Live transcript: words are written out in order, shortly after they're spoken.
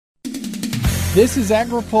This is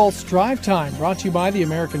AgriPulse Drive Time, brought to you by the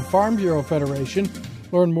American Farm Bureau Federation.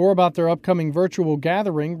 Learn more about their upcoming virtual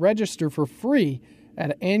gathering. Register for free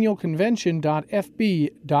at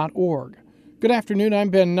annualconvention.fb.org. Good afternoon, I'm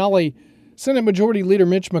Ben Nuelle. Senate Majority Leader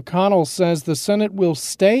Mitch McConnell says the Senate will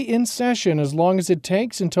stay in session as long as it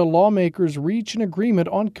takes until lawmakers reach an agreement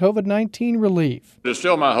on COVID-19 relief. It is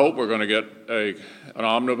still my hope we're going to get an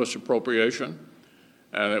omnibus appropriation,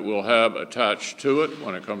 and it will have attached to it,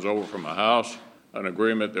 when it comes over from the House, an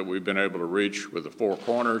agreement that we've been able to reach with the Four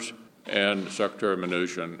Corners and Secretary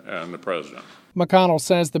Mnuchin and the President. McConnell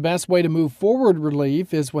says the best way to move forward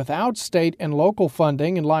relief is without state and local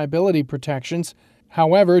funding and liability protections.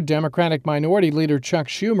 However, Democratic Minority Leader Chuck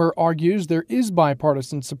Schumer argues there is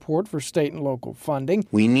bipartisan support for state and local funding.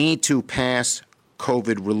 We need to pass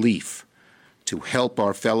COVID relief to help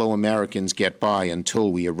our fellow Americans get by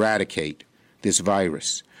until we eradicate this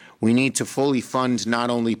virus. We need to fully fund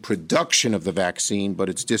not only production of the vaccine, but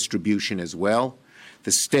its distribution as well.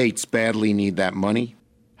 The states badly need that money.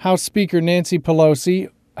 House Speaker Nancy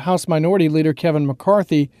Pelosi, House Minority Leader Kevin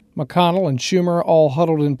McCarthy, McConnell, and Schumer all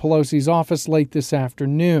huddled in Pelosi's office late this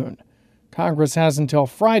afternoon. Congress has until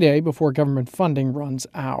Friday before government funding runs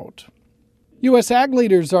out. U.S. ag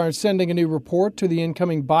leaders are sending a new report to the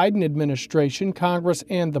incoming Biden administration, Congress,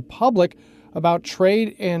 and the public about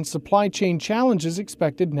trade and supply chain challenges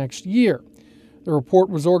expected next year. The report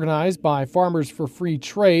was organized by Farmers for Free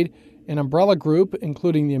Trade, an umbrella group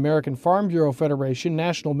including the American Farm Bureau Federation,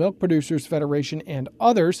 National Milk Producers Federation, and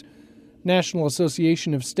others. National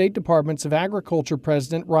Association of State Departments of Agriculture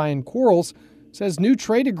President Ryan Quarles says new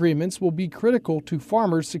trade agreements will be critical to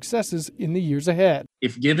farmers' successes in the years ahead.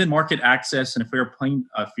 If given market access and a fair playing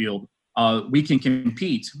field, we can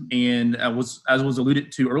compete. And as was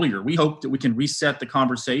alluded to earlier, we hope that we can reset the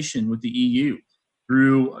conversation with the EU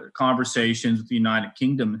through conversations with the United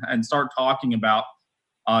Kingdom and start talking about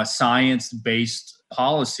science-based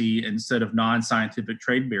policy instead of non-scientific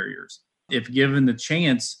trade barriers. If given the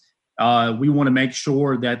chance, we want to make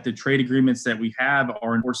sure that the trade agreements that we have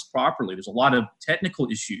are enforced properly. There's a lot of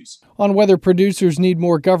technical issues. On whether producers need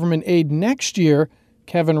more government aid next year,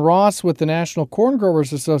 Kevin Ross with the National Corn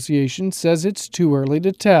Growers Association says it's too early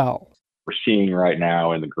to tell. We're seeing right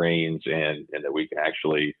now in the grains and that we can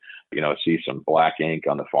actually, see some black ink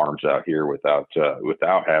on the farms out here without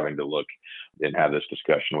having to look and have this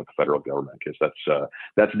discussion with the federal government, because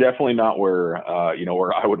that's definitely not where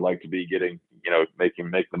where I would like to be getting, make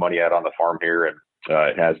the money out on the farm here. And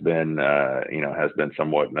it has been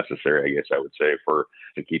somewhat necessary, I guess I would say,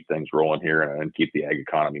 to keep things rolling here and keep the ag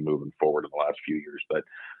economy moving forward in the last few years. But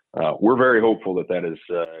we're very hopeful that is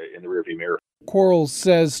in the rearview mirror. Quarles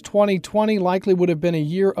says 2020 likely would have been a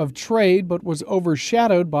year of trade, but was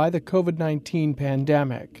overshadowed by the COVID-19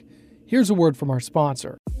 pandemic. Here's a word from our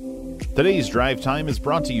sponsor. Today's Drive Time is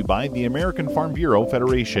brought to you by the American Farm Bureau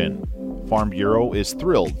Federation. Farm Bureau is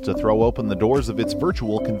thrilled to throw open the doors of its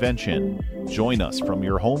virtual convention. Join us from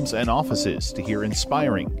your homes and offices to hear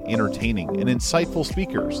inspiring, entertaining, and insightful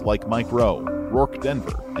speakers like Mike Rowe, Rourke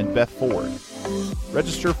Denver, and Beth Ford.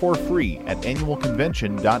 Register for free at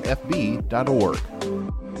annualconvention.fb.org.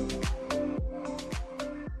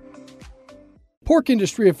 Pork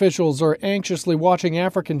industry officials are anxiously watching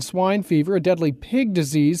African swine fever, a deadly pig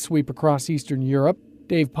disease, sweep across Eastern Europe.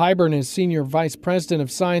 Dave Pyburn is Senior Vice President of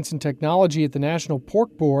Science and Technology at the National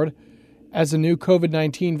Pork Board. As the new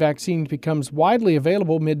COVID-19 vaccine becomes widely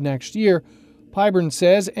available mid-next year, Pyburn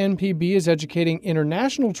says NPB is educating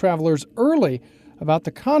international travelers early about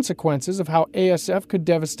the consequences of how ASF could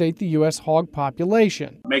devastate the U.S. hog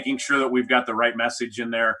population. Making sure that we've got the right message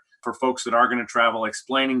in there for folks that are going to travel,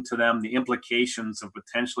 explaining to them the implications of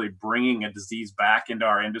potentially bringing a disease back into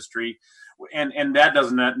our industry. And that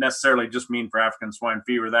doesn't necessarily just mean for African swine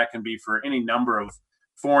fever. That can be for any number of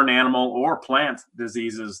foreign animal or plant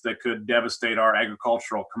diseases that could devastate our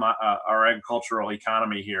agricultural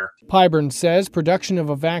economy here. Pyburn says production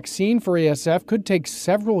of a vaccine for ASF could take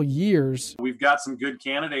several years. We've got some good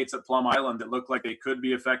candidates at Plum Island that look like they could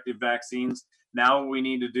be effective vaccines. Now what we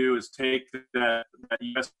need to do is take that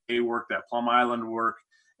USDA work, that Plum Island work,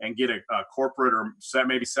 and get a corporate or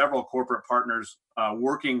maybe several corporate partners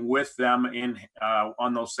working with them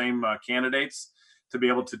on those same candidates to be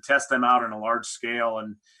able to test them out on a large scale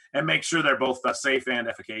and make sure they're both safe and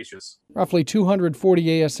efficacious. Roughly 240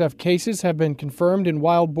 ASF cases have been confirmed in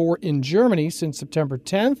wild boar in Germany since September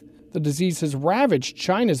 10th. The disease has ravaged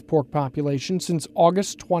China's pork population since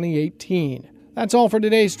August 2018. That's all for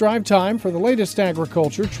today's Drive Time. For the latest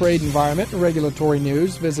agriculture, trade, environment, and regulatory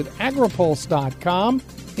news, visit agripulse.com.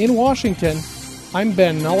 In Washington, I'm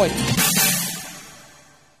Ben Nuelle.